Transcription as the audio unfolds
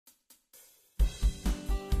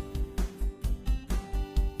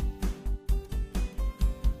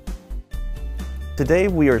Today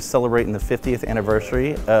we are celebrating the 50th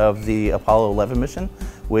anniversary of the Apollo 11 mission,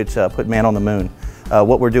 which put man on the moon.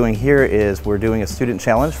 What we're doing here is we're doing a student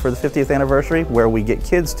challenge for the 50th anniversary where we get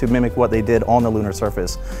kids to mimic what they did on the lunar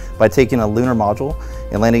surface by taking a lunar module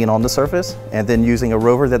and landing it on the surface and then using a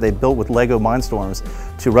rover that they built with LEGO Mindstorms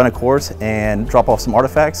to run a course and drop off some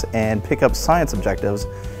artifacts and pick up science objectives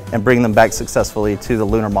and bring them back successfully to the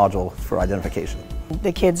lunar module for identification.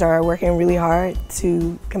 The kids are working really hard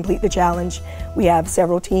to complete the challenge. We have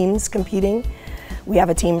several teams competing. We have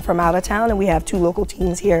a team from out of town and we have 2 local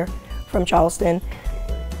teams here from Charleston.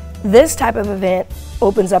 This type of event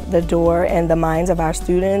opens up the door and the minds of our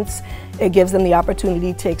students. It gives them the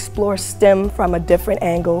opportunity to explore STEM from a different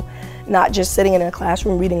angle, not just sitting in a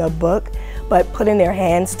classroom reading a book, but putting their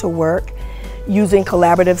hands to work, using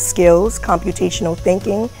collaborative skills, computational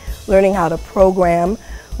thinking, learning how to program,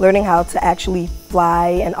 learning how to actually fly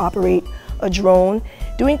and operate a drone,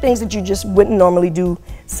 doing things that you just wouldn't normally do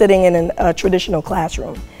sitting in a traditional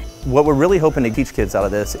classroom. What we're really hoping to teach kids out of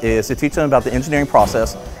this is to teach them about the engineering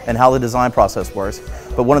process and how the design process works.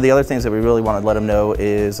 But one of the other things that we really want to let them know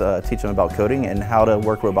is teach them about coding and how to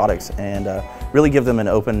work robotics and really give them an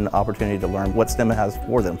open opportunity to learn what STEM has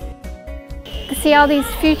for them. To see all these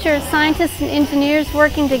future scientists and engineers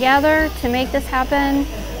working together to make this happen,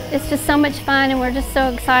 it's just so much fun and we're just so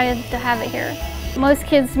excited to have it here. Most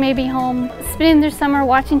kids may be home spending their summer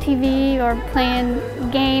watching TV or playing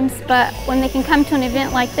games, but when they can come to an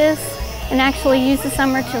event like this and actually use the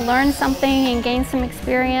summer to learn something and gain some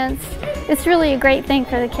experience, it's really a great thing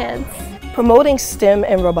for the kids. Promoting STEM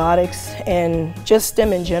and robotics and just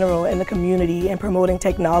STEM in general in the community and promoting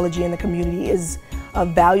technology in the community is a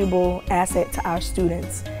valuable asset to our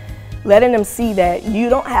students. Letting them see that you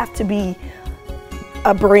don't have to be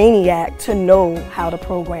a brainiac to know how to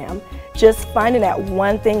program. Just finding that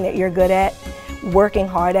one thing that you're good at, working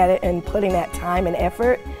hard at it and putting that time and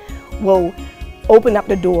effort will open up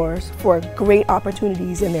the doors for great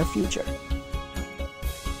opportunities in their future.